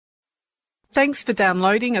Thanks for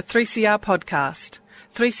downloading a 3CR podcast.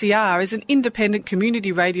 3CR is an independent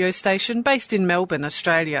community radio station based in Melbourne,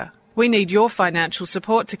 Australia. We need your financial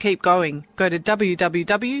support to keep going. Go to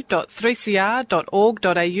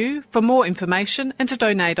www.3cr.org.au for more information and to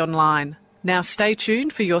donate online. Now stay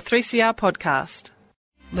tuned for your 3CR podcast.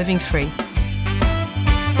 Living Free.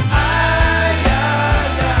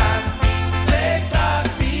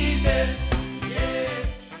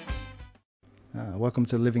 Welcome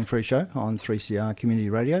to the Living Free show on 3CR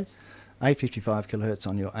Community Radio, 855 kHz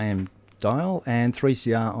on your AM dial and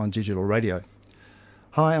 3CR on digital radio.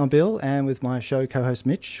 Hi, I'm Bill, and with my show co-host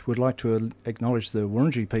Mitch, would like to acknowledge the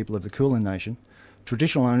Wurundjeri people of the Kulin Nation,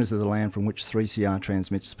 traditional owners of the land from which 3CR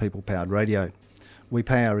transmits people-powered radio. We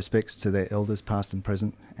pay our respects to their elders past and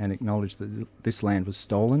present and acknowledge that this land was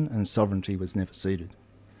stolen and sovereignty was never ceded.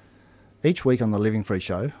 Each week on the Living Free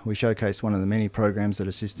show, we showcase one of the many programs that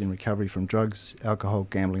assist in recovery from drugs, alcohol,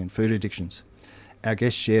 gambling and food addictions. Our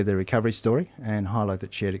guests share their recovery story and highlight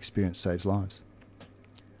that shared experience saves lives.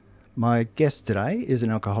 My guest today is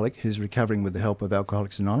an alcoholic who's recovering with the help of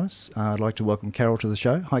Alcoholics Anonymous. I'd like to welcome Carol to the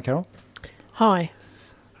show. Hi, Carol. Hi.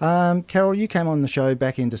 Carol, you came on the show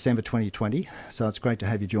back in December 2020, so it's great to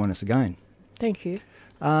have you join us again. Thank you.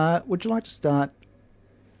 Would you like to start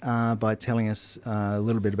by telling us a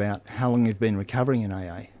little bit about how long you've been recovering in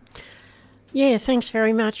AA? Yeah, thanks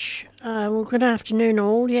very much. Well, good afternoon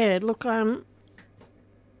all. Yeah, look, where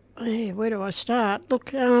do I start?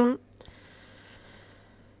 Look, I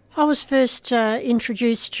was first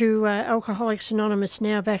introduced to Alcoholics Anonymous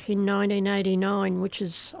now back in 1989, which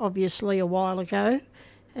is obviously a while ago,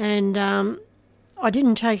 and I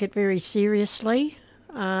didn't take it very seriously.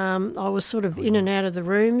 I was sort of in and out of the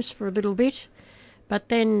rooms for a little bit. But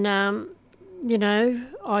then,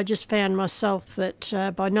 I just found myself that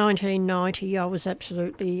by 1990 I was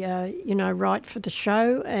absolutely, right for the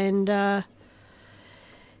show. And,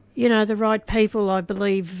 the right people, I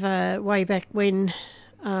believe, way back when,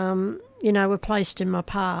 were placed in my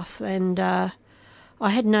path. And I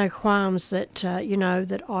had no qualms that,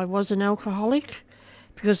 that I was an alcoholic,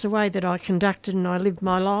 because the way that I conducted and I lived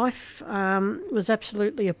my life was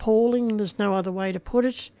absolutely appalling. There's no other way to put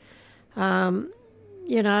it.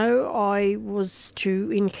 I was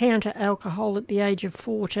to encounter alcohol at the age of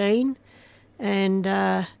 14 and,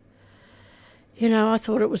 I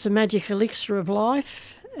thought it was a magic elixir of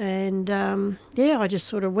life and, I just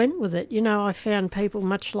sort of went with it. I found people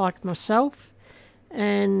much like myself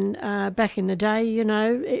and back in the day,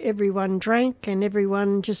 everyone drank and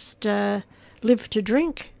everyone just lived to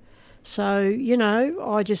drink. So,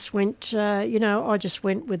 I just went,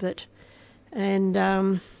 with it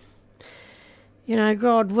and,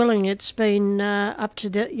 God willing, it's been up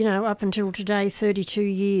until today, 32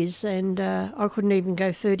 years, and I couldn't even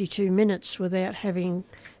go 32 minutes without having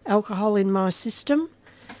alcohol in my system.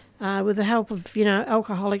 With the help of,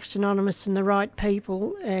 Alcoholics Anonymous and the right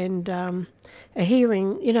people, and a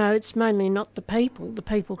hearing, it's mainly not the people. The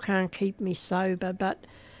people can't keep me sober, but,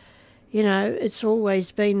 it's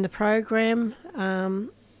always been the program,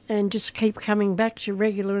 and just keep coming back to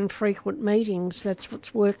regular and frequent meetings. That's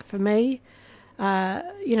what's worked for me.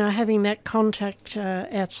 Having that contact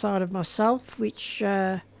outside of myself, which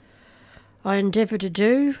I endeavour to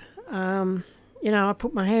do. I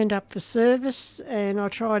put my hand up for service and I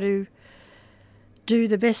try to do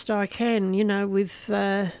the best I can, with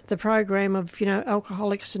the program of,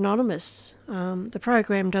 Alcoholics Anonymous. The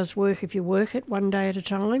program does work if you work it one day at a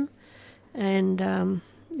time. And, I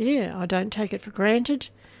don't take it for granted.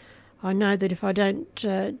 I know that if I don't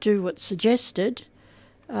do what's suggested,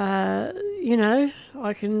 I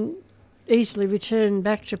can easily return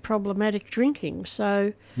back to problematic drinking.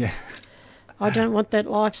 So yeah. I don't want that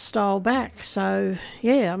lifestyle back. So,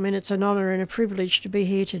 it's an honour and a privilege to be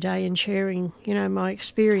here today and sharing, my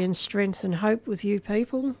experience, strength and hope with you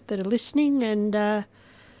people that are listening. And,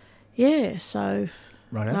 so...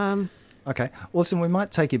 Right. Okay. Well, listen, we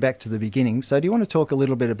might take you back to the beginning. So do you want to talk a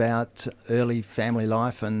little bit about early family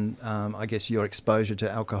life and, I guess, your exposure to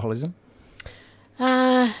alcoholism?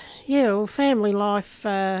 Family life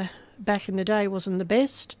back in the day wasn't the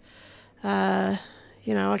best. I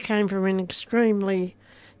came from an extremely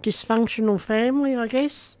dysfunctional family, I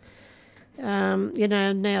guess. Now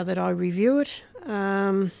that I review it.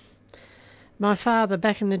 My father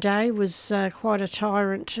back in the day was quite a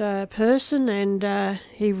tyrant person, and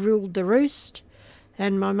he ruled the roost.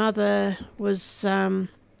 And my mother was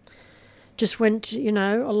just went,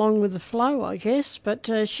 along with the flow, I guess. But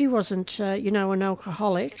she wasn't, an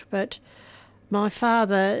alcoholic. But my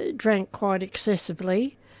father drank quite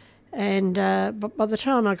excessively, And but by the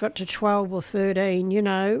time I got to 12 or 13,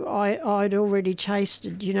 I'd already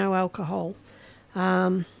tasted, alcohol.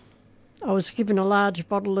 I was given a large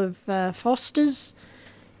bottle of Foster's,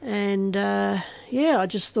 and I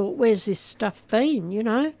just thought, where's this stuff been,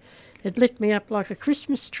 It lit me up like a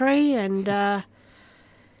Christmas tree, and, I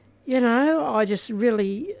just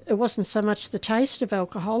really, it wasn't so much the taste of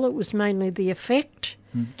alcohol, it was mainly the effect.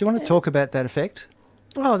 Do you want to talk about that effect?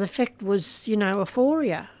 Oh, the effect was,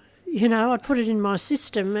 euphoria. I'd put it in my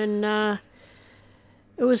system, and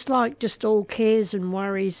it was like just all cares and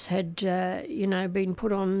worries had, been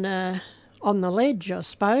put on the ledge, I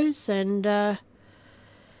suppose. And, the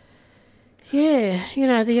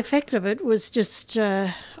effect of it was just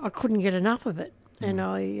I couldn't get enough of it. And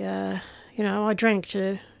I drank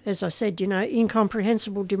to, as I said,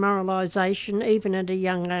 incomprehensible demoralisation, even at a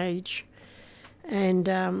young age. And,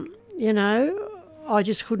 I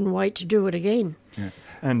just couldn't wait to do it again. Yeah.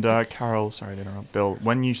 And Carol, sorry to interrupt, Bill,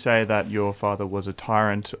 when you say that your father was a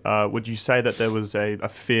tyrant, would you say that there was a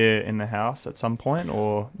fear in the house at some point,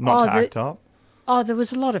 or not to act up? Oh, there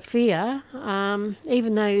was a lot of fear.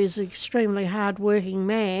 Even though he was an extremely hard-working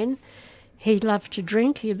man, he loved to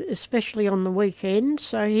drink, especially on the weekend.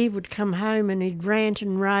 So he would come home and he'd rant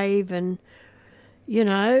and rave. And,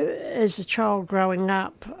 as a child growing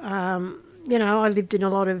up, I lived in a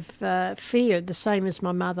lot of fear, the same as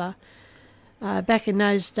my mother. Back in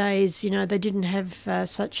those days, they didn't have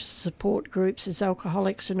such support groups as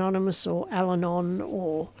Alcoholics Anonymous or Al-Anon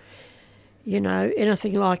or,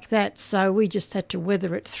 anything like that. So we just had to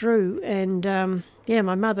weather it through. And,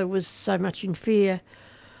 my mother was so much in fear.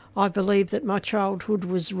 I believe that my childhood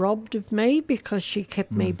was robbed of me because she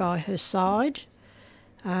kept me by her side.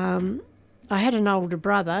 I had an older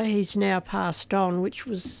brother. He's now passed on, which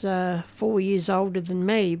was 4 years older than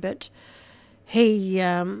me, but he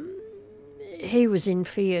was in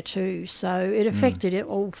fear too, so it affected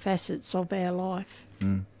all facets of our life.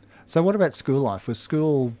 So what about school life? Was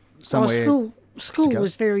school somewhere? School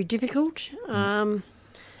was very difficult.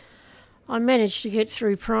 I managed to get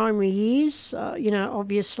through primary years,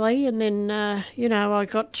 obviously, and then, I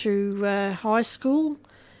got to high school,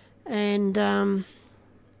 and, I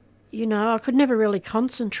could never really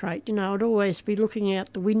concentrate. I'd always be looking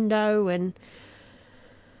out the window, and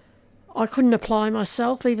I couldn't apply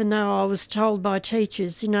myself, even though I was told by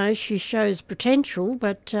teachers, she shows potential,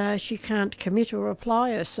 but she can't commit or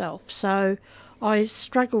apply herself. So I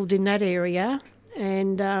struggled in that area,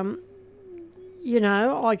 and,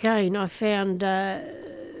 I found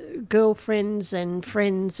girlfriends and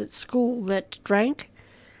friends at school that drank,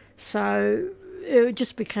 so it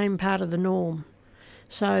just became part of the norm.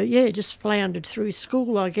 So, just floundered through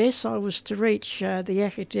school, I guess. I was to reach the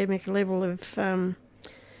academic level of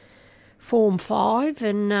Form 5,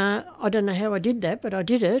 and I don't know how I did that, but I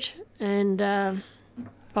did it. And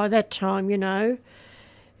by that time,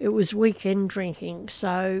 it was weekend drinking.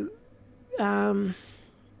 So, I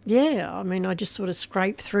just sort of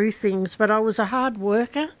scraped through things. But I was a hard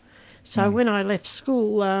worker. So when I left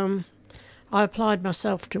school, I applied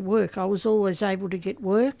myself to work. I was always able to get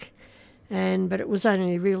work, but it was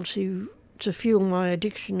only real to fuel my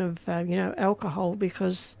addiction of, alcohol,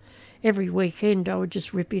 because every weekend I would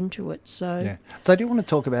just rip into it. So do you want to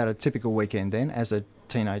talk about a typical weekend then as a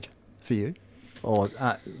teenager for you? Or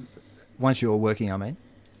once you were working, I mean?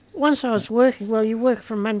 Once I was working, well, you work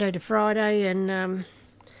from Monday to Friday, and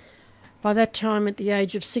by that time at the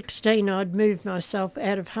age of 16 I'd moved myself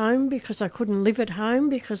out of home because I couldn't live at home,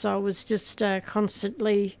 because I was just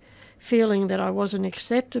constantly feeling that I wasn't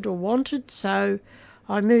accepted or wanted. So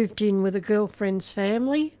I moved in with a girlfriend's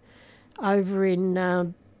family over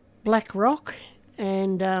in Black Rock,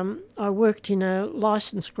 and I worked in a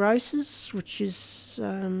licensed grocers, which is,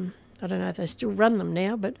 I don't know if they still run them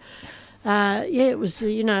now, but it was,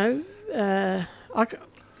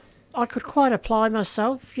 I could quite apply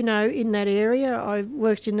myself, in that area. I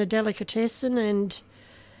worked in the delicatessen, and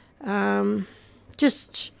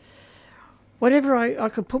just whatever I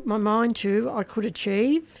could put my mind to, I could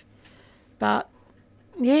achieve. But,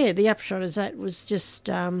 the upshot of that was just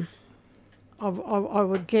I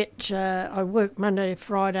would I worked Monday to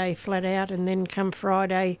Friday flat out, and then come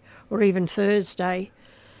Friday or even Thursday,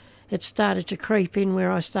 it started to creep in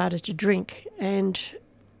where I started to drink. And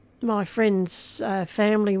my friends'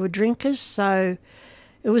 family were drinkers, so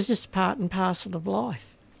it was just part and parcel of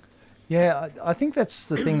life. Yeah, I think that's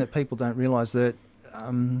the thing that people don't realise, that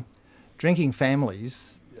drinking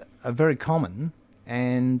families are very common,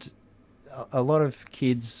 and a lot of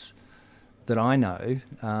kids that I know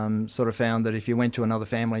sort of found that if you went to another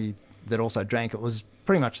family that also drank, it was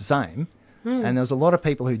pretty much the same. And there was a lot of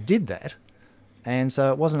people who did that, And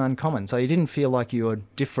so it wasn't uncommon. So you didn't feel like you were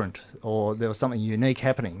different or there was something unique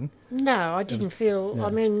happening. No, I didn't feel, yeah. I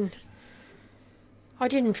mean, I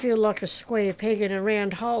didn't feel like a square peg in a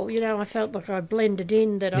round hole. You know, I felt like I blended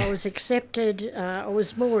in, that I was accepted. I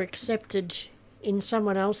was more accepted in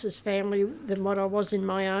someone else's family than what I was in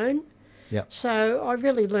my own. Yep. So I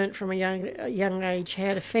really learnt from a young age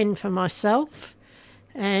how to fend for myself.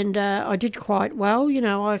 And I did quite well. You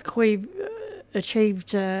know, I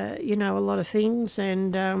achieved, you know, a lot of things,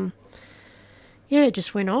 and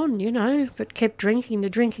just went on, you know, but kept drinking. The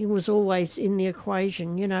drinking was always in the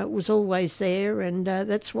equation, you know, it was always there, and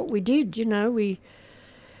that's what we did, you know, we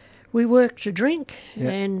worked to drink,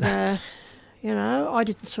 and, you know, I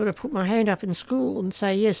didn't sort of put my hand up in school and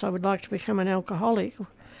say, yes, I would like to become an alcoholic,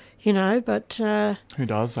 you know, but... who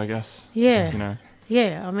does, I guess? Yeah. You know.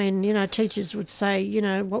 Yeah, I mean, you know, teachers would say, you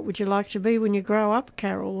know, what would you like to be when you grow up,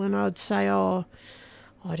 Carol? And I'd say, oh,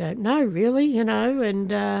 I don't know, really, you know, and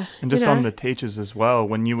just you know, on the teachers as well,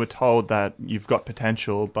 when you were told that you've got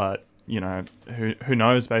potential, but, you know, who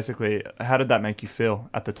knows, basically, how did that make you feel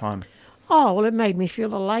at the time? Oh, well, it made me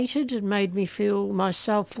feel elated. It made me feel my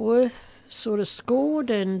self-worth sort of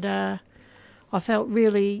scored, and I felt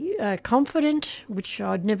really confident, which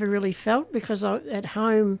I'd never really felt, because at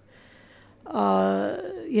home,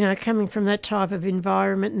 you know, coming from that type of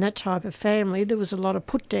environment and that type of family, there was a lot of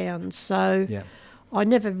put-downs, so... Yeah. I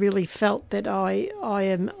never really felt that I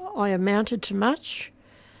amounted to much,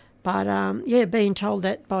 but being told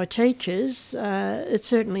that by teachers, it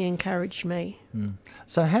certainly encouraged me. Mm.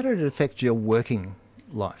 So how did it affect your working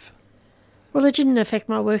life? Well, it didn't affect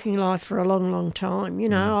my working life for a long, long time. You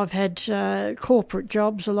know, I've had corporate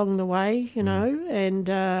jobs along the way, you know, and,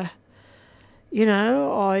 you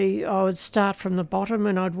know, I would start from the bottom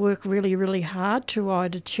and I'd work really, really hard till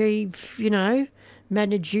I'd achieve, you know,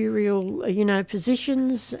 managerial, you know,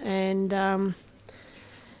 positions, and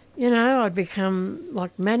you know, I'd become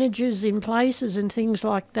like managers in places and things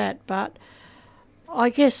like that. But I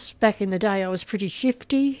guess back in the day I was pretty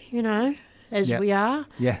shifty, you know, as we are.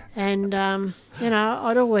 Yeah. And you know,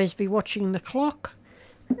 I'd always be watching the clock,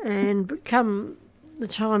 and come the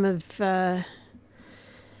time of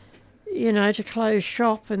you know, to close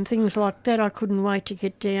shop and things like that, I couldn't wait to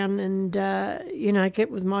get down and, you know,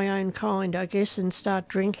 get with my own kind, I guess, and start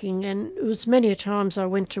drinking. And it was many a times I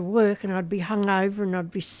went to work and I'd be hungover and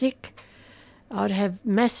I'd be sick. I'd have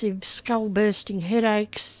massive skull-bursting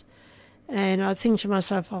headaches, and I'd think to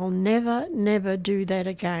myself, I'll never, never do that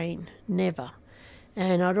again, never.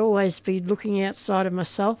 And I'd always be looking outside of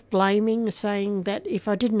myself, blaming, saying that if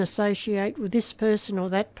I didn't associate with this person or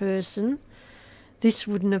that person, this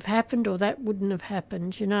wouldn't have happened or that wouldn't have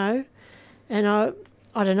happened, you know. And I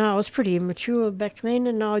don't know, I was pretty immature back then,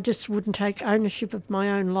 and I just wouldn't take ownership of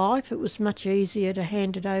my own life. It was much easier to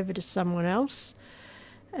hand it over to someone else.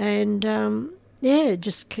 And,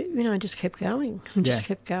 just kept going. Just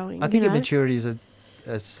kept going. I think immaturity is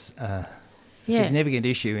a significant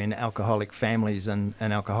issue in alcoholic families and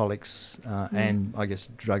alcoholics and, I guess,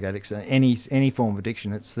 drug addicts. Any form of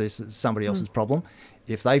addiction, it's somebody else's problem.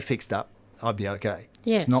 If they fixed up, I'd be okay.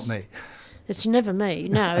 Yes. It's not me. It's never me.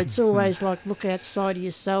 No, it's always like look outside of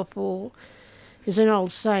yourself, or there's an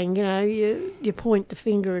old saying, you know, you point the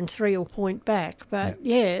finger and three will point back. But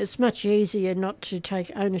it's much easier not to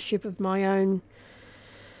take ownership of my own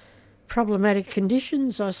problematic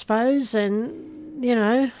conditions, I suppose, and, you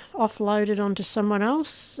know, offload it onto someone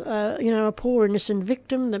else, you know, a poor innocent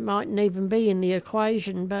victim that mightn't even be in the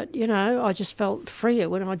equation. But, you know, I just felt freer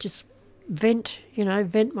when I just vent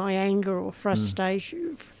my anger or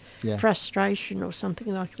frustration or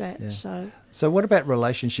something like that. So what about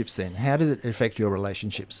relationships then? How did it affect your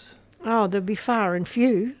relationships? Oh, they'd be far and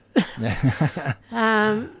few.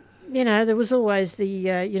 You know, there was always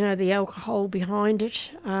the alcohol behind it.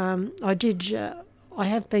 I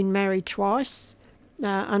have been married twice.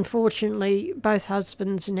 Unfortunately, both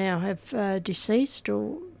husbands now have deceased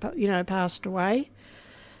or, you know, passed away.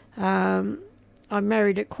 I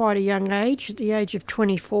married at quite a young age, at the age of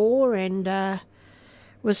 24, and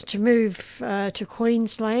was to move to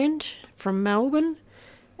Queensland from Melbourne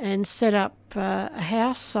and set up a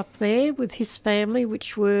house up there with his family,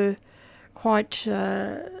 which were quite,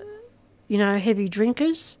 you know, heavy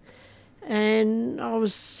drinkers. And I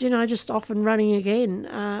was, you know, just off and running again.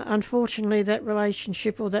 Unfortunately, that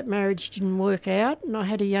relationship or that marriage didn't work out, and I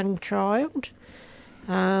had a young child.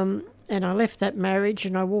 And I left that marriage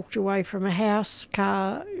and I walked away from a house,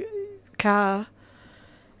 car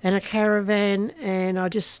and a caravan, and I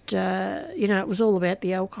just, you know, it was all about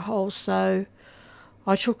the alcohol. So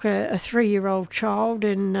I took a 3-year-old child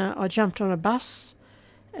and I jumped on a bus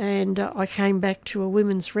and I came back to a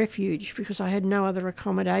women's refuge because I had no other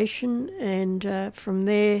accommodation, and from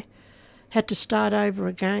there had to start over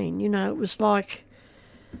again. You know, it was like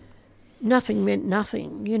nothing meant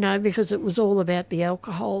nothing, you know, because it was all about the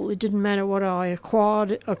alcohol. It didn't matter what I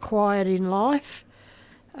acquired in life.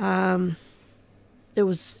 It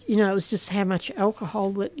was, you know, it was just how much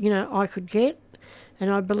alcohol that, you know, I could get. And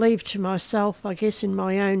I believed to myself, I guess in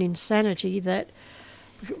my own insanity, that,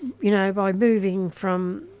 you know, by moving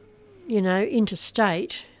from, you know,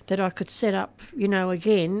 interstate, that I could set up, you know,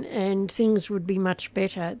 again, and things would be much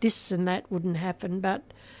better. This and that wouldn't happen. But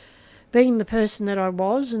being the person that I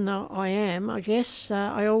was, and I am, I guess,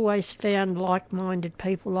 I always found like-minded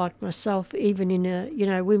people like myself, even in a, you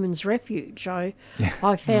know, women's refuge. I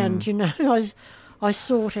found, you know, I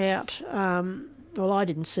sought out, well, I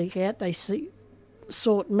didn't seek out, they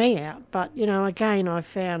sought me out. But, you know, again, I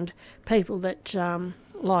found people that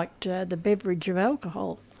liked the beverage of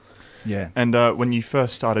alcohol. Yeah. And when you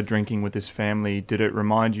first started drinking with this family, did it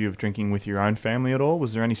remind you of drinking with your own family at all?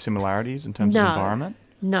 Was there any similarities in terms of environment?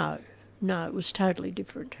 No, it was totally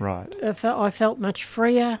different. Right. I felt much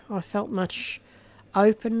freer. I felt much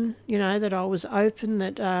open, you know, that I was open,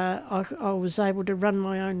 that I was able to run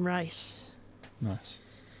my own race. Nice.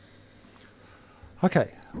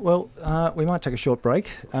 Okay, well, we might take a short break.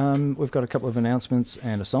 We've got a couple of announcements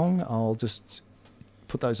and a song. I'll just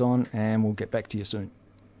put those on and we'll get back to you soon.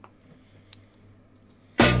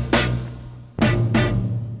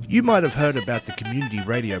 You might have heard about the Community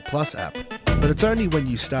Radio Plus app, but it's only when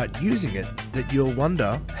you start using it that you'll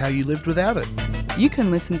wonder how you lived without it. You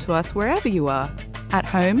can listen to us wherever you are, at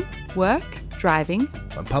home, work, driving,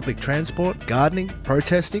 On public transport, gardening,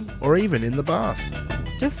 protesting, or even in the bath.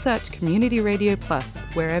 just search Community Radio Plus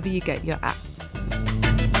wherever you get your apps.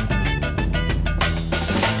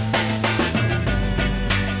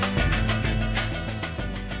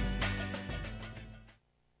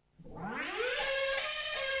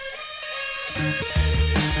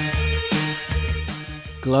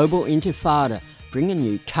 Global Intifada, bringing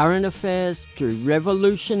you current affairs through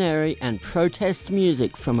revolutionary and protest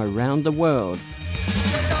music from around the world.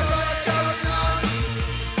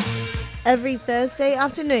 Every Thursday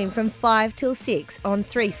afternoon from 5 till 6 on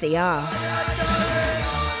 3CR.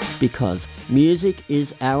 Because music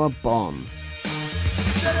is our bomb.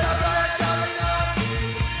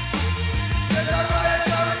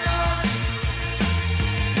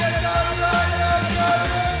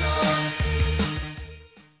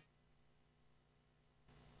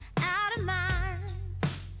 Out of mind,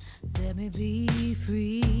 let me be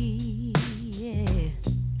free. Yeah.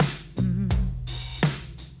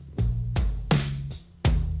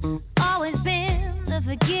 Always been the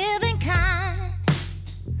forgiving kind,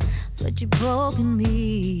 but you've broken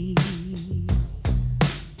me.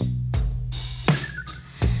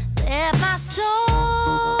 Let my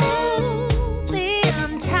soul be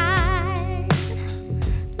untied.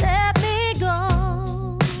 Let me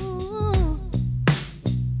go.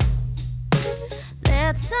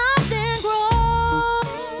 Let something grow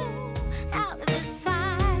out of this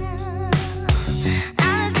fire.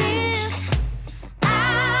 Out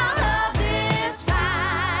of this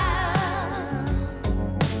fire.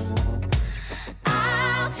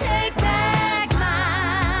 I'll take back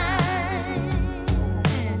mine.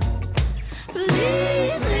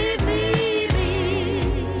 Please leave me be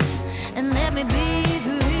and let me be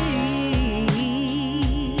free.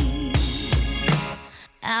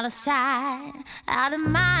 Out of sight, out of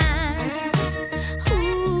mind.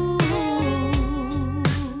 Ooh,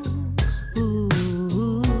 ooh,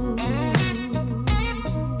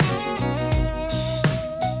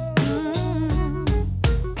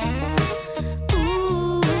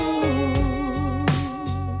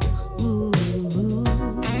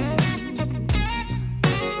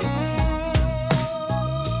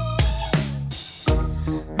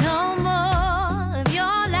 no more of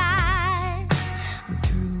your lies. I'm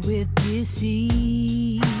through with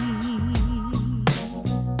deceit.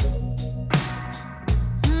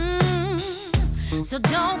 So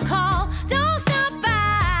don't call, don't stop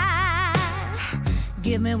by.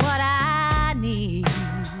 Give me what I need.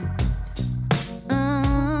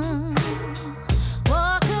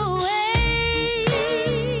 Walk away,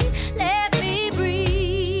 let me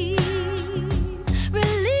breathe.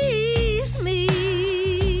 Release me.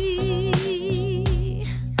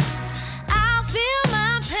 I'll feel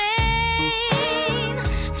my pain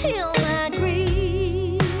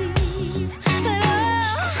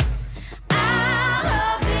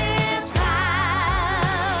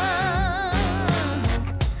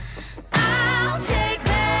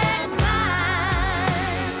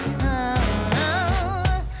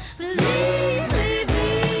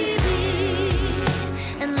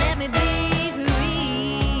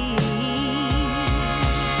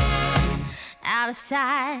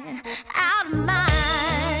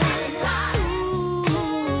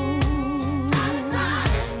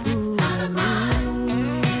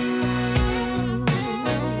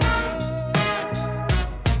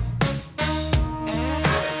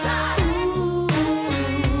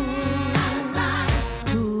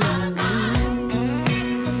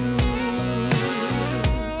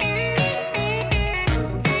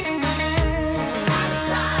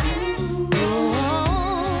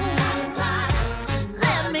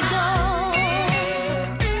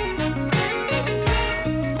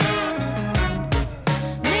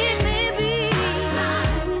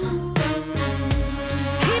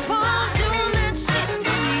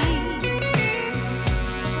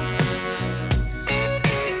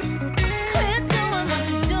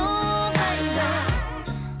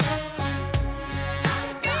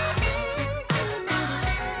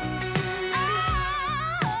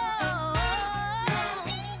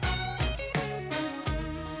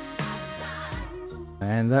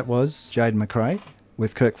that was Jade McRae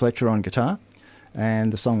with Kirk Fletcher on guitar,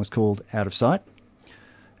 and the song was called Out of Sight,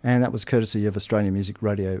 and that was courtesy of Australian Music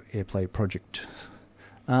Radio Airplay Project.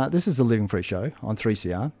 This is the Living Free Show on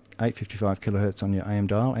 3CR, 855 kHz on your AM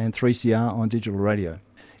dial, and 3CR on digital radio.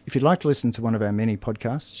 If you'd like to listen to one of our many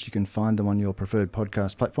podcasts, you can find them on your preferred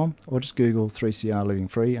podcast platform, or just Google 3CR Living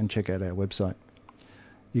Free and check out our website.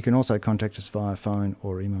 You can also contact us via phone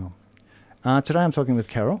or email. Today I'm talking with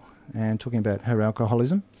Carol, and talking about her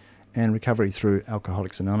alcoholism and recovery through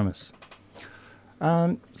Alcoholics Anonymous.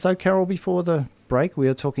 So Carol, before the break, we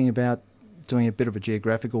were talking about doing a bit of a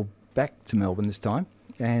geographical back to Melbourne this time,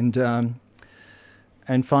 and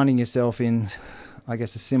finding yourself in, I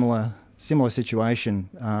guess, a similar situation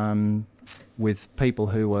with people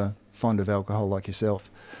who were fond of alcohol like yourself.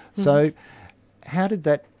 Mm-hmm. So how did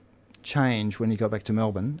that change when you got back to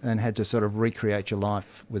Melbourne and had to sort of recreate your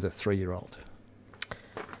life with a 3-year-old?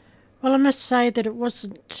 Well, I must say that it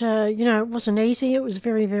wasn't, it wasn't easy. It was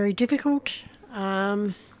very, very difficult.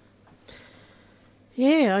 I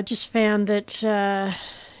just found that,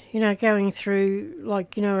 going through, a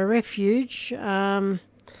refuge, there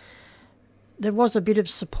was a bit of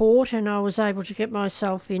support, and I was able to get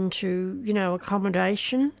myself into,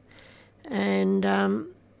 accommodation. And,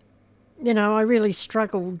 I really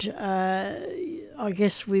struggled, I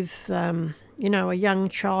guess, with, a young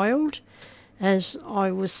child, as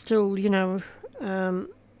I was still,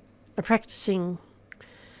 practicing.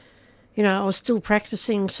 I was still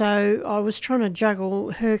practicing, so I was trying to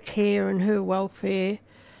juggle her care and her welfare,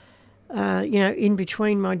 in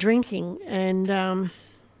between my drinking. And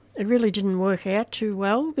it really didn't work out too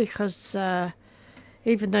well, because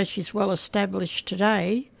even though she's well established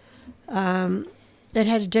today, it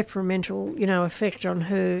had a detrimental, effect on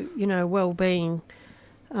her, well-being.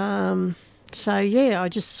 I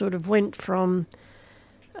just sort of went from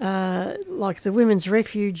the Women's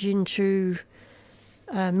Refuge into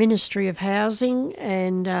Ministry of Housing,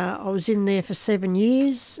 and I was in there for 7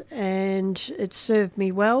 years, and it served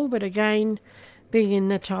me well. But again, being in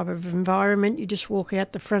that type of environment, you just walk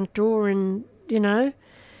out the front door and,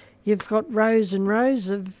 you've got rows and rows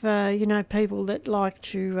of, people that like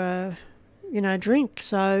to, drink.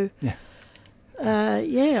 So,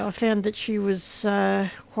 I found that she was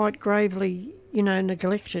quite gravely,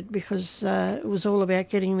 neglected, because it was all about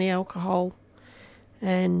getting the alcohol.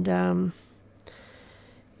 And,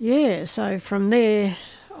 so from there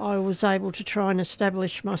I was able to try and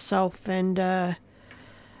establish myself, and I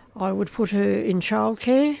would put her in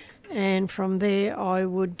childcare, and from there I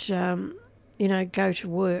would, go to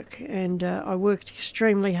work. And I worked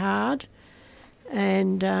extremely hard,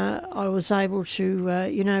 and I was able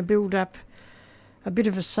to, build up a bit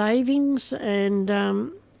of a savings, and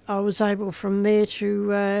I was able from there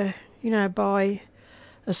to, buy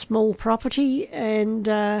a small property. And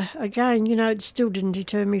again, it still didn't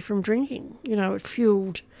deter me from drinking.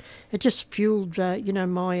 It just fueled,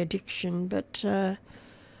 my addiction. But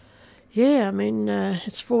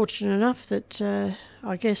it's fortunate enough that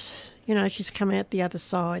I guess, she's come out the other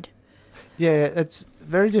side. Yeah, it's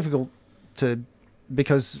very difficult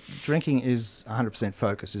because drinking is 100%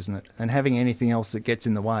 focus, isn't it? And having anything else that gets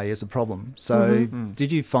in the way is a problem. So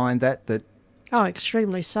Did you find that? Oh,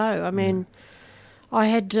 extremely so. I mean, I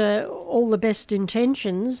had all the best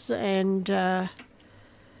intentions, and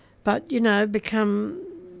but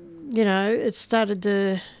it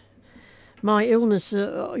started my illness,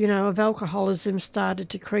 of alcoholism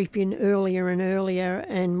started to creep in earlier and earlier,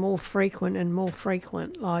 and more frequent and more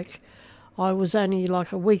frequent. Like, I was only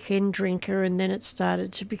like a weekend drinker, and then it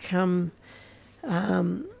started to become,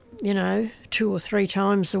 2 or 3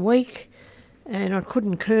 times a week, and I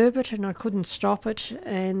couldn't curb it, and I couldn't stop it.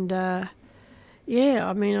 And I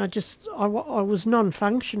was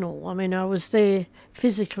non-functional. I mean, I was there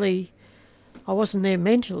physically, I wasn't there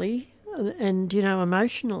mentally and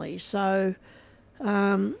emotionally. So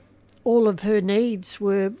all of her needs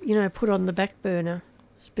were, put on the back burner,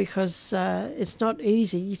 because it's not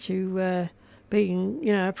easy to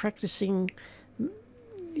being, practicing,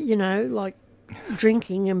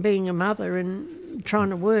 drinking and being a mother and trying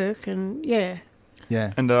to work, and Yeah.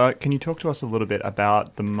 And can you talk to us a little bit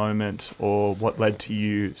about the moment, or what led to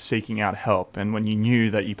you seeking out help, and when you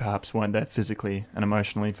knew that you perhaps weren't there physically and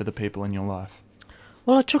emotionally for the people in your life?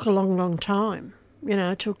 Well, it took a long, long time.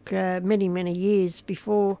 It took many, many years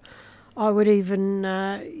before I would even,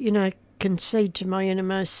 concede to my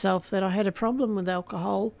innermost self that I had a problem with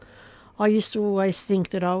alcohol. I used to always think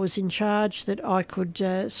that I was in charge, that I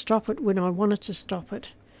could stop it when I wanted to stop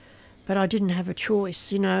it. But I didn't have a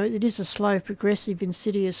choice. It is a slow, progressive,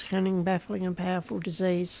 insidious, cunning, baffling and powerful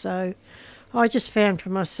disease. So I just found for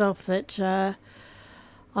myself that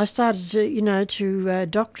I started to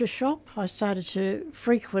doctor shop. I started to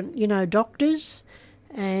frequent, doctors,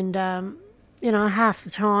 and, half the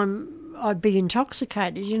time I'd be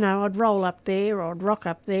intoxicated. I'd roll up there, or I'd rock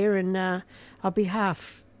up there, and I'd be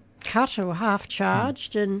half cut or half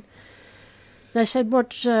charged, and they said,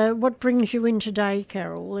 what brings you in today,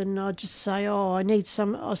 Carol? And I'd just say, I need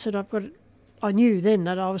some. I said, I knew then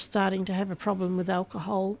that I was starting to have a problem with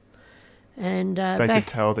alcohol. And they could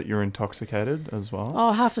tell that you're intoxicated as well?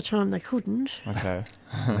 Oh, half the time they couldn't. Okay.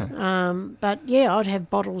 But yeah, I'd have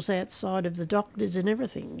bottles outside of the doctors and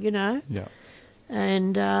everything, Yeah.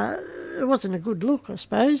 And it wasn't a good look, I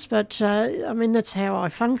suppose, but that's how I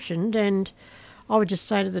functioned. And I would just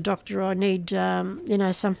say to the doctor, I need,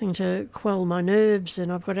 something to quell my nerves,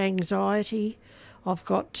 and I've got anxiety, I've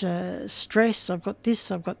got stress, I've got this,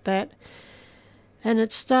 I've got that. And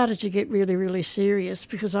it started to get really, really serious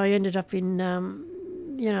because I ended up in,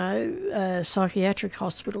 psychiatric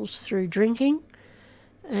hospitals through drinking.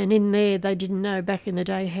 And in there, they didn't know back in the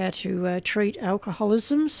day how to treat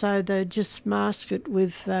alcoholism, so they'd just mask it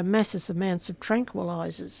with massive amounts of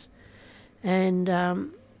tranquilizers. And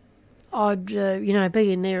I'd,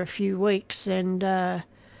 be in there a few weeks, and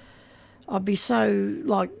I'd be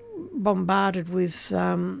so, bombarded with,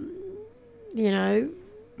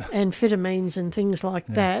 amphetamines and things like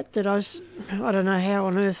that I don't know how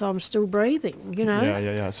on earth I'm still breathing,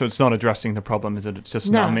 Yeah. So it's not addressing the problem, is it? It's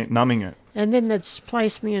just numbing it. And then they'd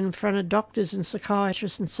place me in front of doctors and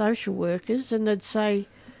psychiatrists and social workers, and they'd say,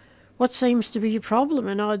 what seems to be your problem?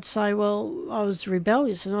 And I'd say, well, I was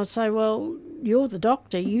rebellious, and I'd say, well, you're the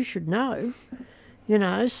doctor, you should know.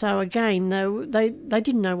 So again, they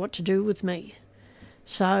didn't know what to do with me.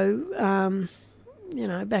 So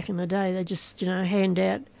back in the day, they just, hand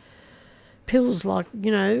out pills like,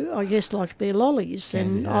 I guess like they're lollies,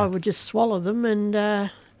 and I would just swallow them, and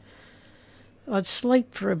I'd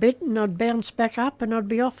sleep for a bit, and I'd bounce back up, and I'd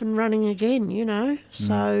be off and running again,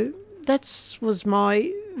 So that was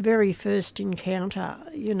my very first encounter,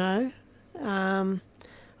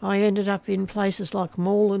 I ended up in places like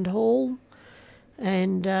Moreland Hall,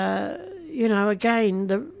 and, again,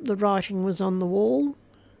 the writing was on the wall.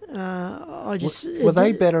 Were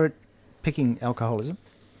they better at picking alcoholism?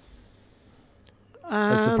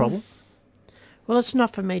 That's the problem? Well, it's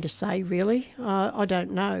not for me to say, really. I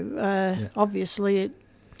don't know. Obviously,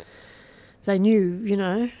 they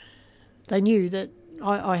knew, they knew that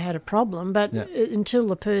I had a problem, but until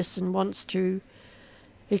the person wants to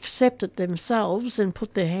accept it themselves and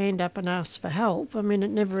put their hand up and ask for help, it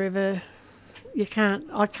never ever,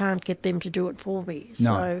 I can't get them to do it for me.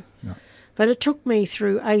 No. But it took me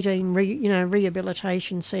through 18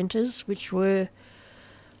 rehabilitation centres, which were,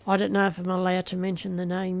 I don't know if I'm allowed to mention the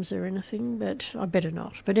names or anything, but I better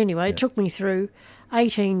not. But anyway, it took me through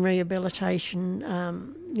 18 rehabilitation,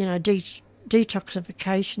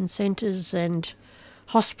 detoxification centres and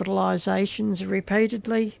hospitalisations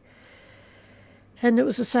repeatedly. And it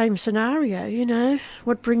was the same scenario,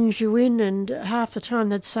 what brings you in, and half the time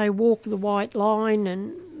they'd say walk the white line,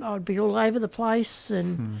 and I'd be all over the place,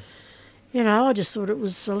 and... I just thought it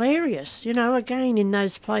was hilarious. Again, in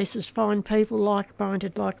those places, find people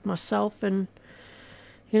like-minded like myself, and,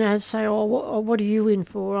 say, what are you in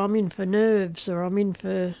for? I'm in for nerves, or I'm in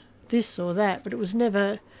for this or that. But it was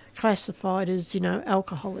never classified as,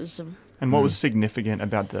 alcoholism. And what was significant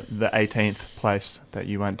about the 18th place that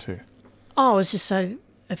you went to? I was just so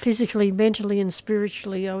physically, mentally and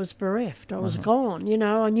spiritually, I was bereft. I was gone.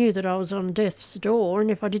 I knew that I was on death's door, and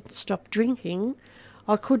if I didn't stop drinking,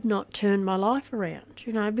 I could not turn my life around,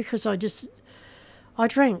 because I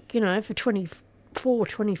drank, for 24,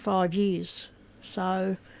 25 years.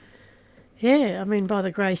 So, by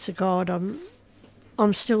the grace of God, I'm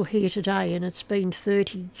still here today, and it's been about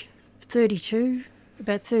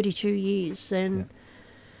 32 years, and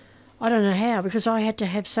I don't know how, because I had to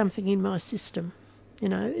have something in my system.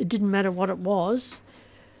 It didn't matter what it was.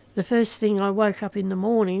 The first thing I woke up in the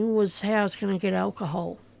morning was how I was going to get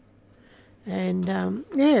alcohol. And,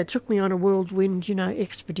 it took me on a whirlwind,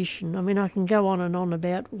 expedition. I can go on and on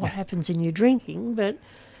about what happens in your drinking, but,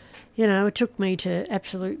 it took me to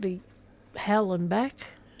absolutely hell and back.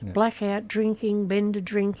 Blackout drinking, bender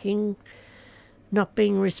drinking, not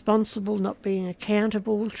being responsible, not being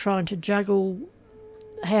accountable, trying to juggle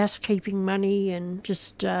housekeeping money, and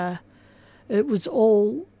just, it was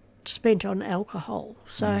all spent on alcohol.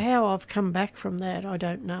 So how I've come back from that, I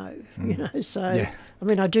don't know, so,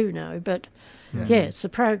 I do know, but it's a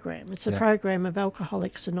program. It's a program of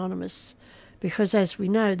Alcoholics Anonymous, because as we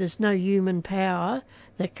know, there's no human power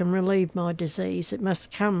that can relieve my disease. It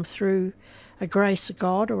must come through a grace of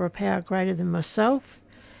God or a power greater than myself.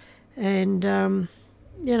 And,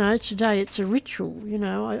 today it's a ritual.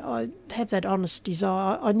 I have that honest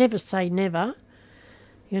desire. I never say never,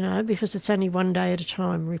 because it's only one day at a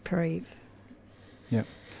time, reprieve. Yeah.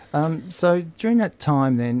 So during that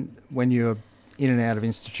time then, when you were in and out of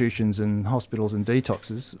institutions and hospitals and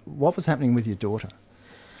detoxes, what was happening with your daughter?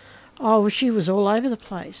 Oh, well, she was all over the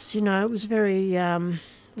place. It was very...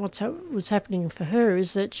 what was happening for her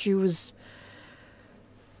is that she was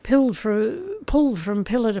pulled from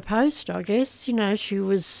pillar to post, I guess. She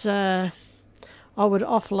was... I would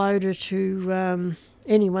offload her to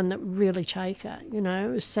anyone that would really take her,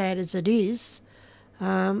 as sad as it is.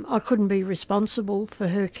 I couldn't be responsible for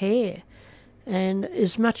her care. And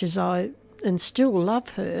as much as I still love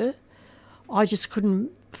her, I just couldn't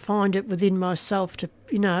find it within myself to,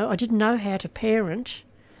 I didn't know how to parent.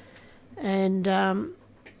 And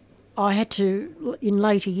I had to, in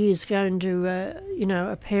later years, go and do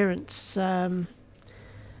a parent's,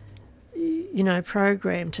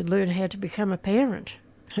 program to learn how to become a parent.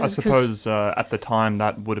 I suppose at the time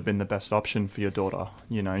that would have been the best option for your daughter.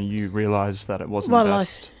 You realised that it wasn't the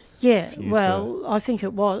best. I think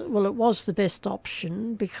it was. Well, it was the best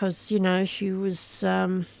option because she was.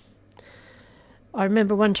 I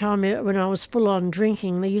remember one time when I was full on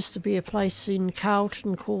drinking, there used to be a place in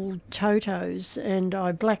Carlton called Toto's, and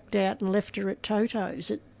I blacked out and left her at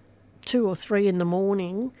Toto's at 2 or 3 in the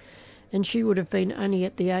morning, and she would have been only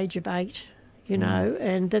at the age of 8,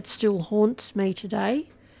 and that still haunts me today.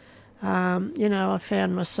 I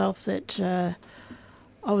found myself that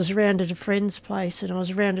I was around at a friend's place and I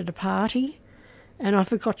was around at a party and I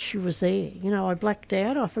forgot she was there. I blacked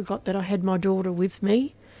out. I forgot that I had my daughter with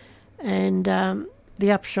me. And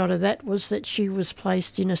the upshot of that was that she was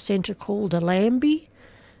placed in a centre called a Lambie,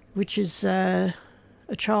 which is a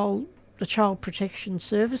child protection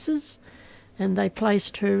services. And they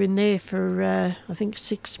placed her in there for, I think,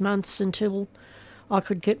 6 months until I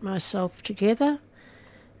could get myself together.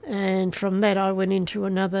 And from that I went into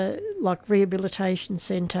another rehabilitation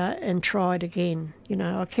centre and tried again.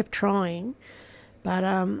 I kept trying, but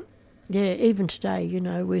even today,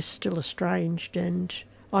 we're still estranged, and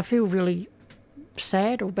I feel really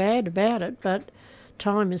sad or bad about it. But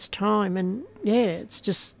time is time, and it's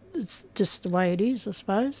just the way it is, I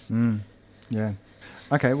suppose. Yeah.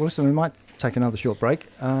 Okay. Well, so we might take another short break.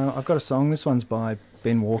 I've got a song. This one's by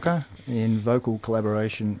Ben Walker in vocal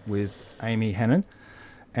collaboration with Amy Hannon.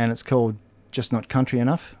 And it's called Just Not Country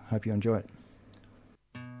Enough. Hope you enjoy it.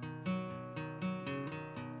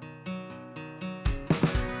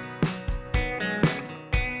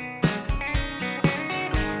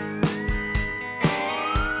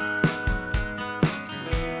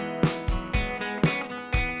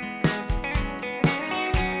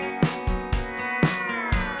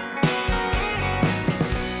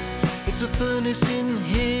 It's a furnace in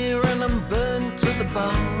here and I'm burnt to the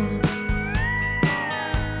bone.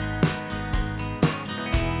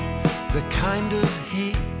 The kind of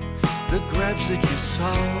heat that grabs at your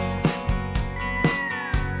soul.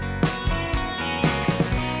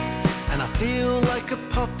 And I feel like a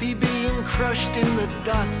poppy being crushed in the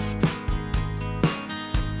dust.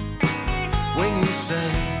 When you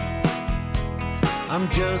say, I'm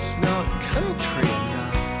just not country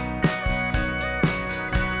enough.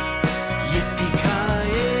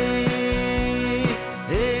 Yippee-ki-yay.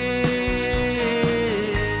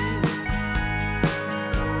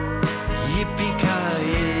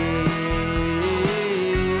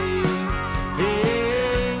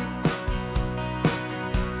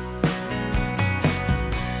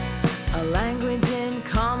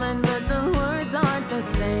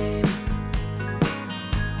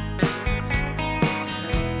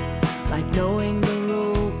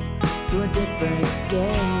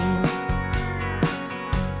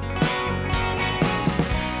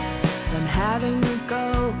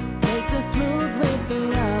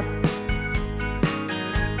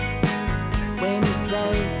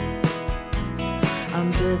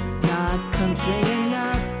 Just not country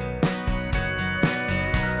enough.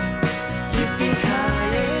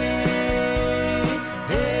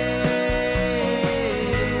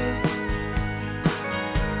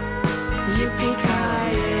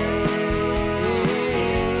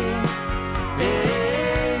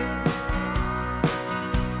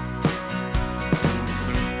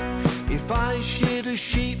 If I sheared a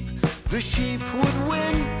sheep, the sheep would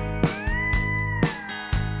win.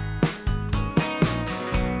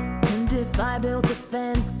 And if I built a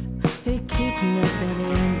fence, it'd keep nothing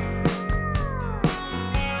in.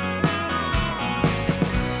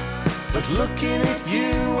 But looking at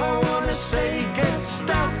you, I wanna say get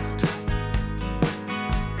stuffed.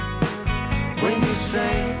 When you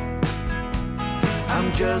say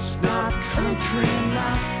I'm just not country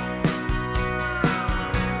enough.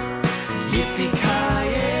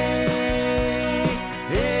 Yippee-ki-yay,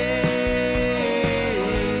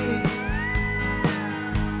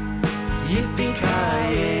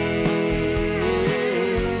 yippee-ki-yay.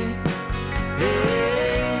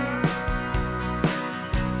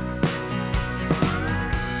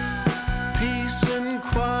 Peace and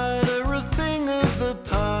quiet are a thing of the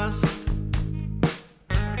past.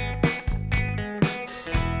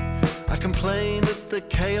 I complain at the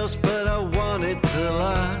chaos, but I want it to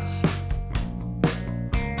last.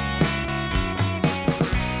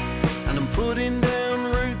 And I'm putting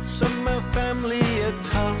down roots, and my family are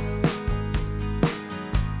tough.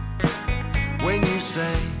 When you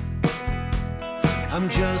say I'm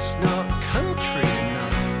just not country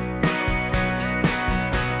enough.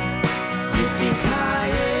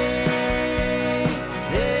 Yippee-ki-yay,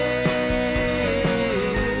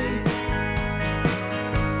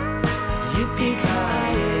 yippee-ki-yay,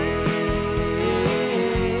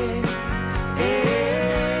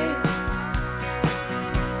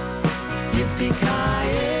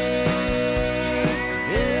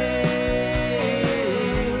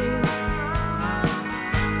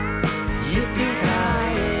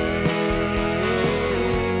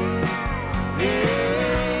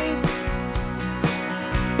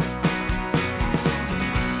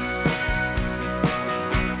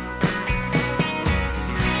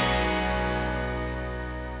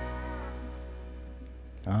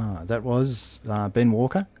 That was Ben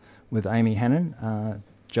Walker with Amy Hannon,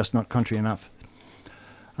 Just Not Country Enough.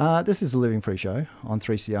 This is the Living Free Show on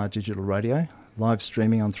 3CR Digital Radio, live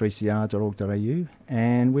streaming on 3cr.org.au,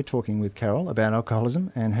 and we're talking with Carol about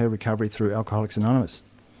alcoholism and her recovery through Alcoholics Anonymous.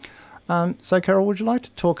 So Carol, would you like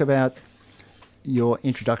to talk about your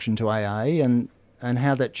introduction to AA and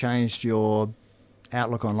how that changed your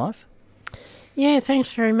outlook on life? Yeah,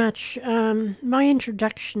 thanks very much. My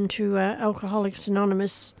introduction to Alcoholics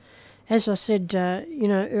Anonymous, as I said,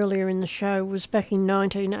 earlier in the show, was back in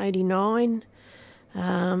 1989,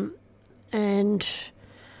 and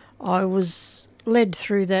I was led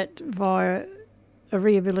through that via a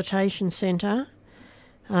rehabilitation centre.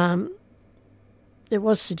 It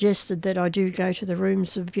was suggested that I do go to the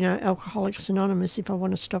rooms of, Alcoholics Anonymous if I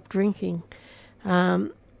want to stop drinking.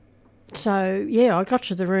 So, yeah, I got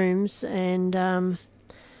to the rooms and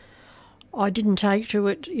I didn't take to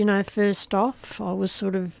it, first off. I was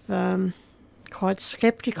sort of quite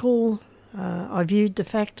sceptical. I viewed the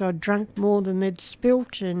fact I'd drunk more than they'd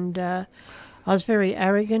spilt, and I was very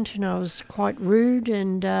arrogant and I was quite rude,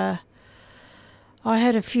 and I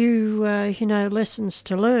had a few, lessons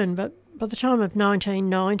to learn. But by the time of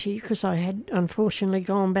 1990, because I had unfortunately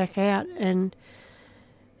gone back out and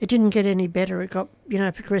it didn't get any better. It got,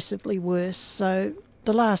 progressively worse. So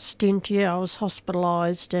the last stint, I was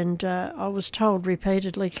hospitalised and I was told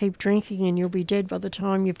repeatedly, keep drinking and you'll be dead by the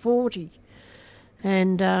time you're 40.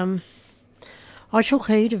 And I took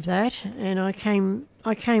heed of that and I came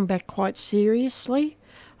back quite seriously.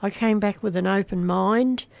 I came back with an open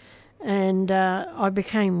mind and I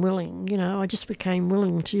became willing, I just became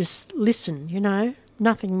willing to just listen,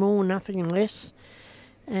 nothing more, nothing less.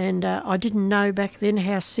 And I didn't know back then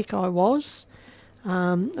how sick I was.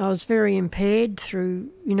 I was very impaired through,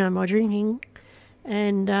 my drinking.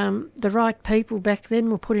 And the right people back then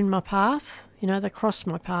were put in my path. They crossed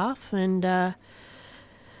my path. And,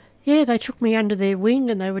 they took me under their wing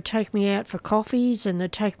and they would take me out for coffees and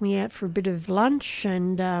they'd take me out for a bit of lunch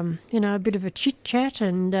and, a bit of a chit-chat.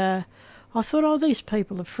 And I thought, these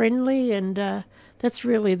people are friendly and that's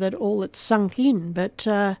really all that sunk in. But,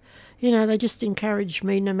 they just encouraged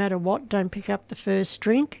me no matter what, don't pick up the first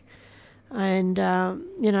drink. And,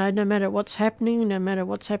 no matter what's happening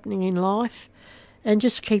in life, and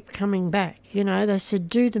just keep coming back. They said,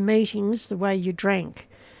 do the meetings the way you drank.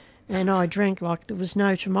 And I drank like there was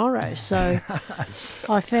no tomorrow. So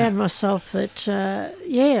I found myself that,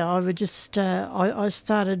 I would just, I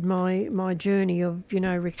started my journey of,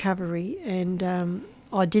 recovery, and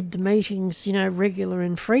I did the meetings, regular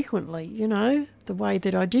and frequently, the way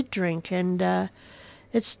that I did drink. And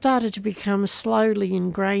it started to become slowly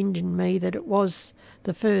ingrained in me that it was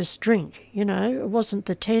the first drink, It wasn't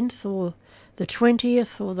the 10th or the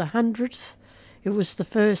 20th or the 100th. It was the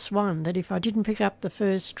first one, that if I didn't pick up the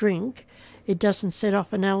first drink, it doesn't set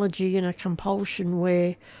off an allergy and a compulsion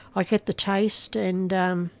where I get the taste and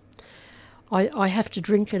I have to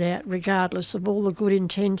drink it out regardless of all the good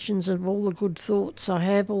intentions, of all the good thoughts I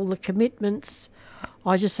have, all the commitments.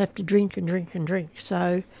 I just have to drink and drink and drink.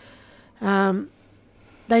 So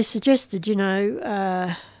they suggested,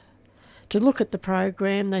 to look at the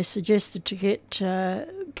program. They suggested to get,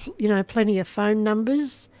 plenty of phone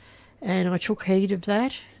numbers and I took heed of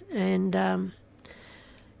that, and I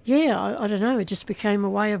don't know, it just became a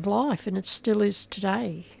way of life, and it still is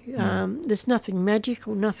today. There's nothing magic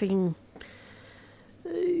or nothing,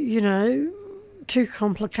 too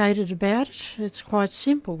complicated about it. It's quite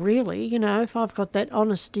simple, really. If I've got that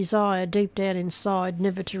honest desire deep down inside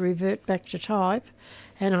never to revert back to type,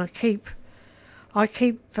 and I keep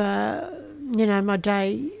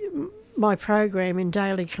my program in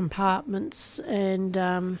daily compartments, and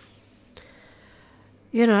I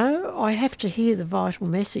have to hear the vital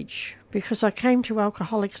message, because I came to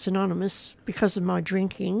Alcoholics Anonymous because of my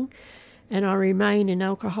drinking, and I remain in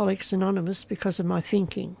Alcoholics Anonymous because of my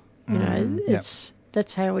thinking. That's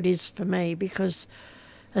how it is for me, because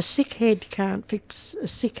a sick head can't fix a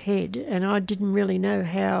sick head, and I didn't really know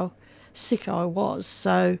how sick I was.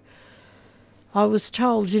 So I was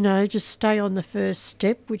told, just stay on the first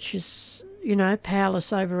step, which is,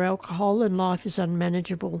 powerless over alcohol and life is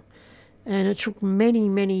unmanageable. And it took many,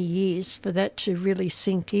 many years for that to really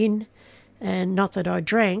sink in. And not that I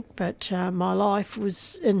drank, but my life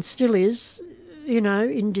was, and still is,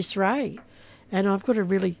 in disarray. And I've got to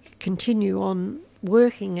really continue on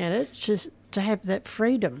working at it to have that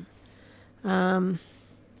freedom.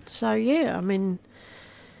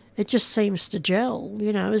 It just seems to gel,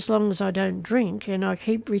 as long as I don't drink, and I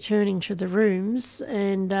keep returning to the rooms,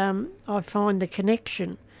 and I find the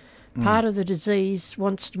connection. Part of the disease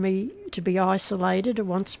wants me to be isolated, it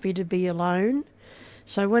wants me to be alone.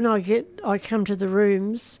 So when I come to the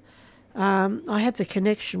rooms, I have the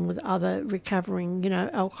connection with other recovering,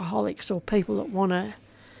 alcoholics, or people that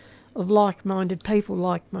of like-minded people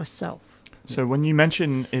like myself. So when you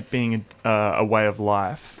mention it being a way of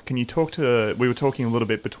life, can you we were talking a little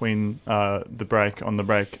bit between on the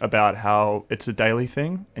break about how it's a daily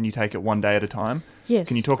thing and you take it one day at a time. Yes.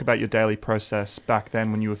 Can you talk about your daily process back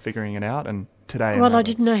then when you were figuring it out, and today? Well, I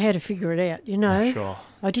didn't know how to figure it out, Sure.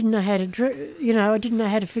 I didn't know how to I didn't know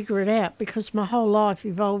how to figure it out, because my whole life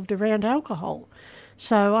evolved around alcohol.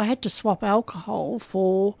 So I had to swap alcohol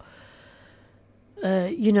for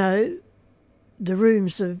the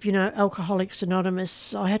rooms of, Alcoholics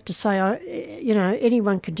Anonymous. I had to say,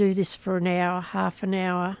 anyone can do this for an hour, half an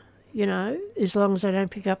hour, as long as I don't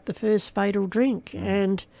pick up the first fatal drink.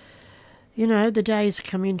 And, the days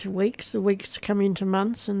come into weeks, the weeks come into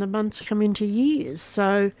months, and the months come into years.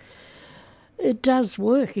 So it does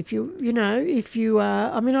work if you I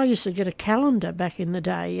used to get a calendar back in the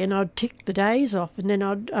day, and I'd tick the days off, and then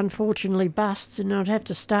I'd unfortunately bust, and I'd have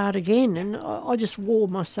to start again, and I just wore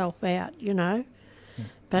myself out,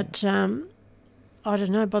 But I don't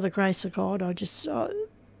know, by the grace of God, I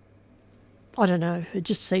don't know, it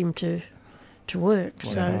just seemed to work.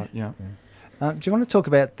 Do you want to talk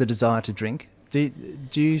about the desire to drink? Do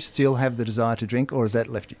you still have the desire to drink, or has that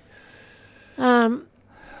left you?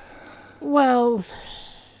 Well,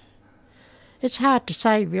 it's hard to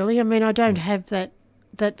say, really. I mean, I don't have that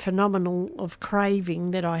phenomenon of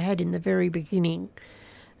craving that I had in the very beginning.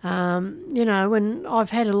 When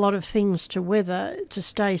I've had a lot of things to weather to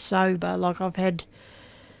stay sober, like I've had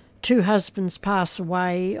 2 husbands pass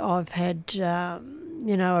away. I've had, a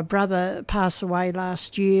brother pass away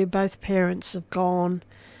last year. Both parents have gone,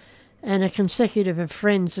 and a consecutive of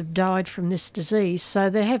friends have died from this disease.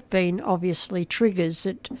 So there have been obviously triggers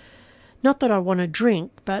that, not that I want to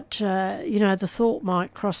drink, but, the thought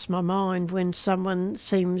might cross my mind when someone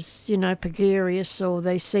seems, pugarious, or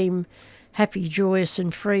they seem happy, joyous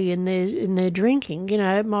and free in their drinking.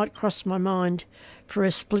 It might cross my mind for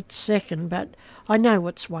a split second, but I know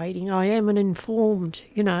what's waiting. I am an informed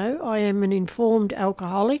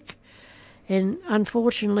alcoholic, and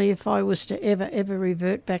unfortunately if I was to ever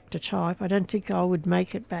revert back to type, I don't think I would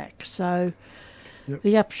make it back. So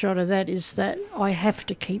the upshot of that is that I have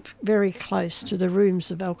to keep very close to the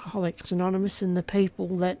rooms of Alcoholics Anonymous and the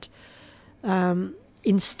people that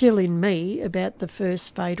instill in me about the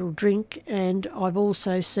first fatal drink. And I've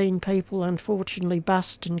also seen people unfortunately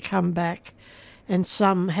bust and come back, and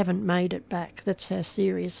some haven't made it back. That's how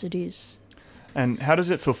serious it is. And how does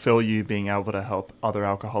it fulfill you being able to help other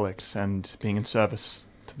alcoholics and being in service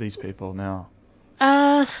to these people now?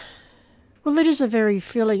 Well, it is a very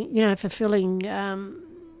fulfilling,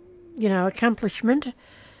 accomplishment.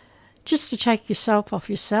 Just to take yourself off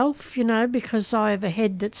yourself, because I have a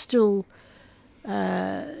head that still,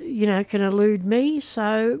 can elude me.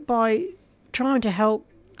 So by trying to help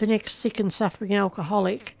the next sick and suffering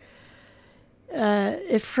alcoholic,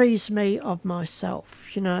 it frees me of myself.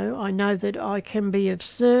 I know that I can be of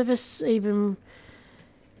service even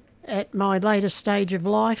at my later stage of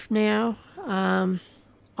life now.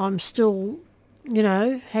 I'm still,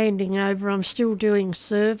 handing over. I'm still doing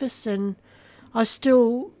service, and I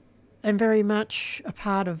still, am very much a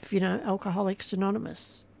part of, Alcoholics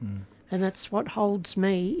Anonymous. And that's what holds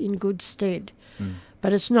me in good stead.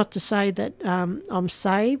 But it's not to say that I'm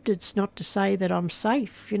saved. It's not to say that I'm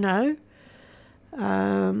safe,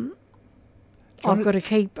 I've got to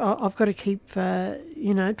keep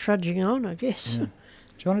trudging on, I guess. Yeah. Do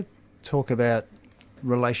you want to talk about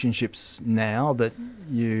relationships now that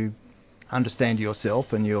you understand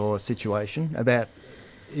yourself and your situation? About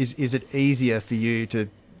is it easier for you to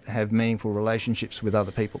have meaningful relationships with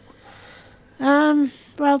other people?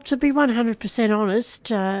 Well, to be 100%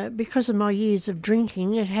 honest, because of my years of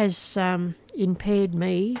drinking, it has impaired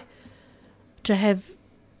me to have,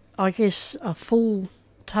 I guess, a full,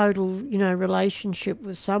 total, relationship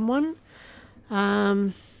with someone.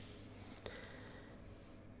 I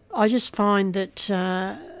just find that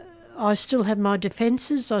I still have my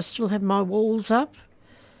defences, I still have my walls up,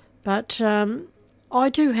 but I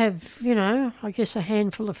do have, I guess a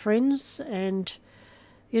handful of friends, and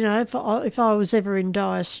if I was ever in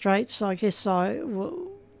dire straits, I guess I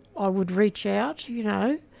would reach out,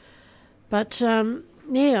 But, to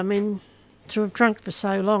have drunk for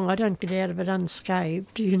so long, I don't get out of it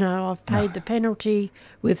unscathed, I've paid the penalty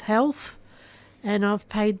with health, and I've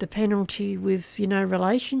paid the penalty with,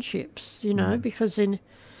 relationships, because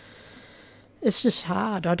it's just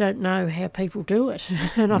hard. I don't know how people do it,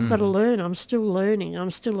 and I've got to learn. I'm still learning.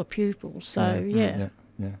 I'm still a pupil, so, yeah.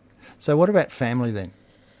 So what about family then?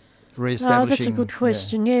 Oh, that's a good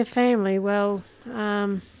question. Yeah, family. Well,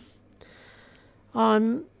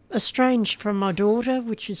 I'm estranged from my daughter,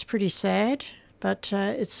 which is pretty sad, but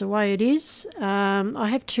it's the way it is. I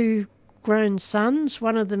have 2 grown sons.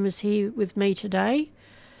 One of them is here with me today.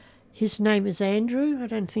 His name is Andrew. I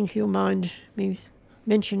don't think he'll mind me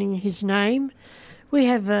mentioning his name. We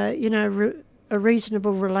have a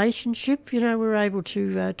reasonable relationship. We're able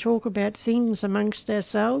to talk about things amongst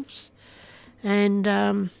ourselves, and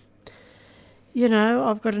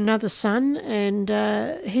I've got another son, and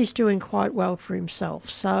he's doing quite well for himself.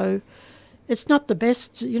 So it's not the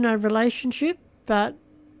best, relationship, but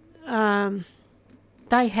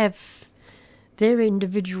they have their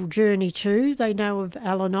individual journey too. They know of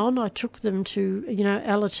Al-Anon. I took them to,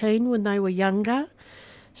 Alateen when they were younger.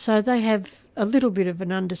 So they have a little bit of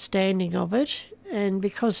an understanding of it. And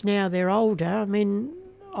because now they're older,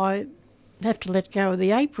 I have to let go of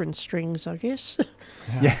the apron strings, I guess.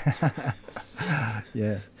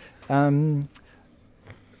 Yeah.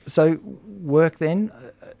 So work then,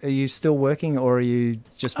 are you still working, or are you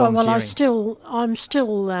just volunteering? I'm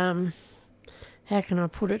still, how can I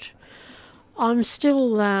put it? I've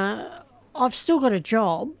still got a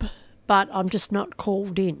job, but I'm just not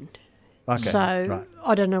called in. Okay, so right.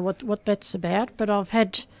 I don't know what that's about, but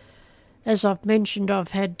as I've mentioned,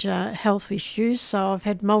 I've had health issues, so I've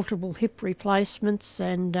had multiple hip replacements,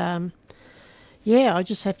 and I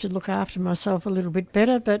just have to look after myself a little bit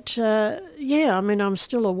better. But I'm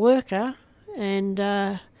still a worker, and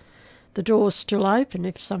the door's still open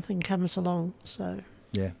if something comes along. So.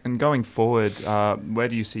 Yeah. And going forward, where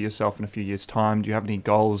do you see yourself in a few years' time? Do you have any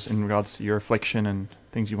goals in regards to your affliction and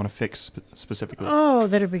things you want to fix specifically? Oh,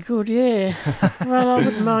 that'd be good, yeah. Well, I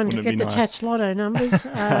wouldn't mind to get the Tats Lotto numbers.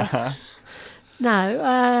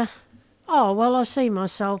 No. I see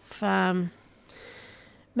myself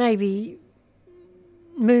maybe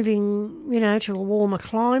moving, to a warmer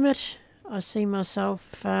climate. I see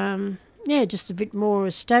myself, just a bit more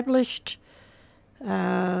established.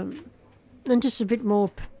 And just a bit more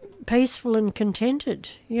peaceful and contented,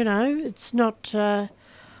 It's not, I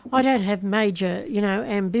don't have major,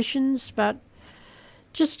 ambitions, but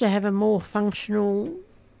just to have a more functional,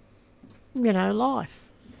 life.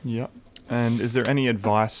 Yeah. And is there any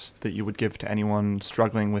advice that you would give to anyone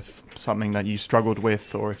struggling with something that you struggled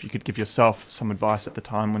with, or if you could give yourself some advice at the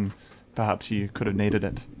time when perhaps you could have needed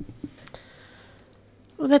it?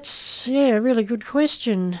 Well, that's, a really good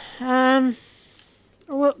question.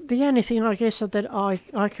 Well, the only thing I guess that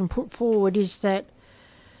I can put forward is that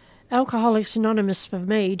Alcoholics Anonymous for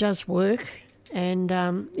me does work, and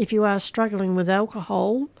if you are struggling with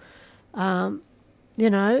alcohol, there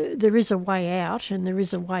is a way out and there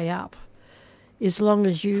is a way up. As long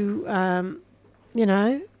as you,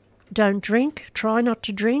 don't drink, try not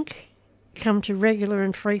to drink, come to regular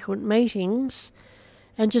and frequent meetings,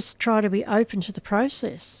 and just try to be open to the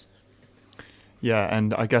process. Yeah,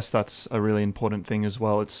 and I guess that's a really important thing as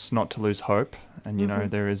well. It's not to lose hope, and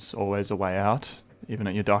there is always a way out, even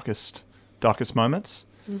at your darkest moments.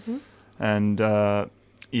 Mm-hmm. And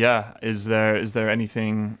is there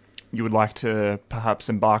anything you would like to perhaps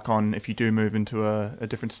embark on if you do move into a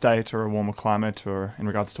different state or a warmer climate, or in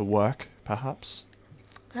regards to work, perhaps?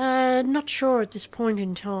 Not sure at this point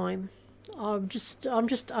in time. I'm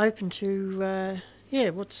just open to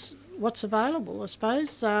what's available, I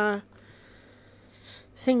suppose.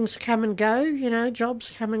 Things come and go,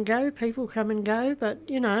 jobs come and go, people come and go, but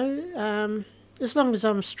as long as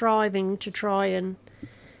I'm striving to try and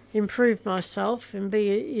improve myself and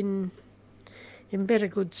be in better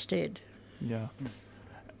good stead. Yeah.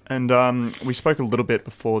 And we spoke a little bit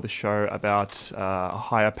before the show about a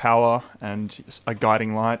higher power and a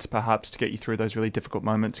guiding light, perhaps, to get you through those really difficult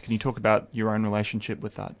moments. Can you talk about your own relationship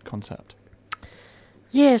with that concept?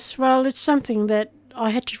 Yes, well, it's something that I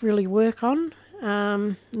had to really work on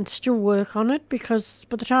and still work on it, because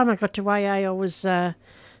by the time I got to AA, I was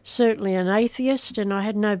certainly an atheist, and I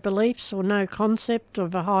had no beliefs or no concept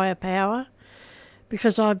of a higher power,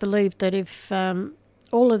 because I believed that if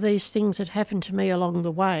all of these things had happened to me along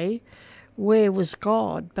the way, where was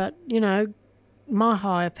God? But, my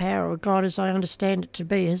higher power, or God as I understand it to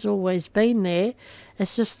be, has always been there.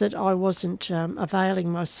 It's just that I wasn't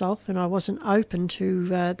availing myself, and I wasn't open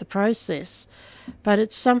to the process. But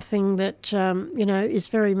it's something that, is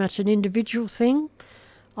very much an individual thing.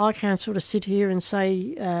 I can't sort of sit here and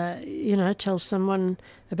say, tell someone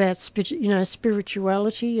about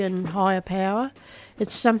spirituality and higher power.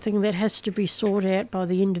 It's something that has to be sought out by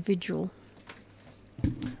the individual.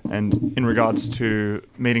 And in regards to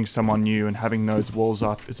meeting someone new and having those walls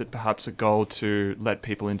up, is it perhaps a goal to let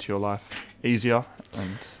people into your life easier?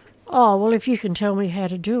 Oh, well, if you can tell me how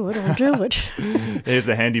to do it, I'll do it. There's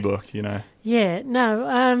the handy book, Yeah,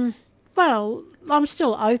 no, well, I'm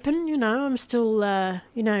still open, I'm still,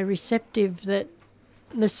 receptive that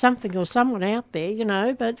there's something or someone out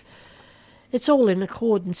there, but it's all in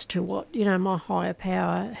accordance to what, my higher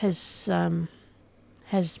power has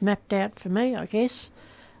mapped out for me, I guess.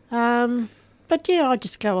 But yeah, I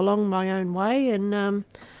just go along my own way, and I'm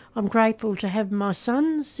grateful to have my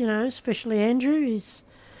sons, especially Andrew. He's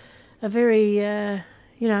a very,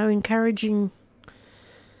 encouraging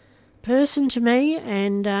person to me,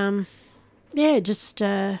 and it's just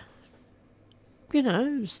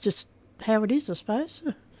how it is, I suppose.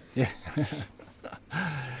 Yeah.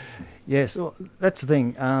 Yes, well, that's the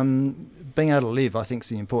thing. Being able to live, I think, is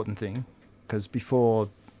the important thing, because before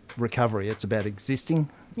recovery, it's about existing,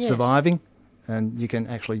 yes, surviving, and you can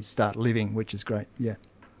actually start living, which is great. Yeah.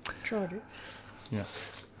 Try to. Yeah.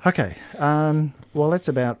 Okay. Well, that's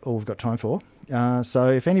about all we've got time for.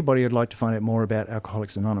 So if anybody would like to find out more about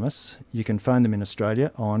Alcoholics Anonymous, you can phone them in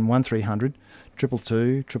Australia on 1300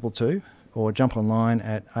 222 222, or jump online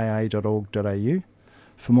at aa.org.au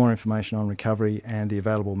for more information on recovery and the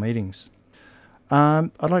available meetings.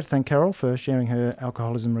 I'd like to thank Carol for sharing her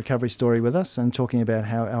alcoholism recovery story with us and talking about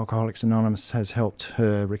how Alcoholics Anonymous has helped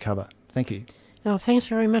her recover. Thank you. Oh, thanks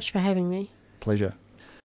very much for having me. Pleasure.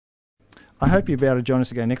 I hope you'll be able to join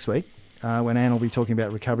us again next week when Anne will be talking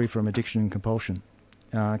about recovery from addiction and compulsion.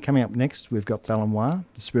 Coming up next, we've got Balanoir,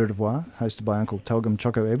 the Spirit of War, hosted by Uncle Telgum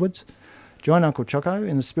Choco Edwards. Join Uncle Choco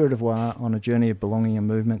in the Spirit of War on a journey of belonging and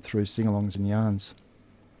movement through sing-alongs and yarns.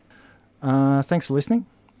 Thanks for listening.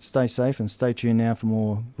 Stay safe and stay tuned now for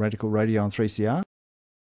more Radical Radio on 3CR.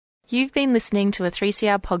 You've been listening to a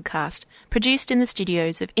 3CR podcast produced in the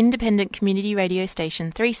studios of independent community radio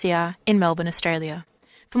station 3CR in Melbourne, Australia.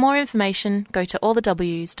 For more information, go to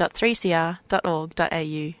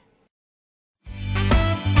allthews.3cr.org.au.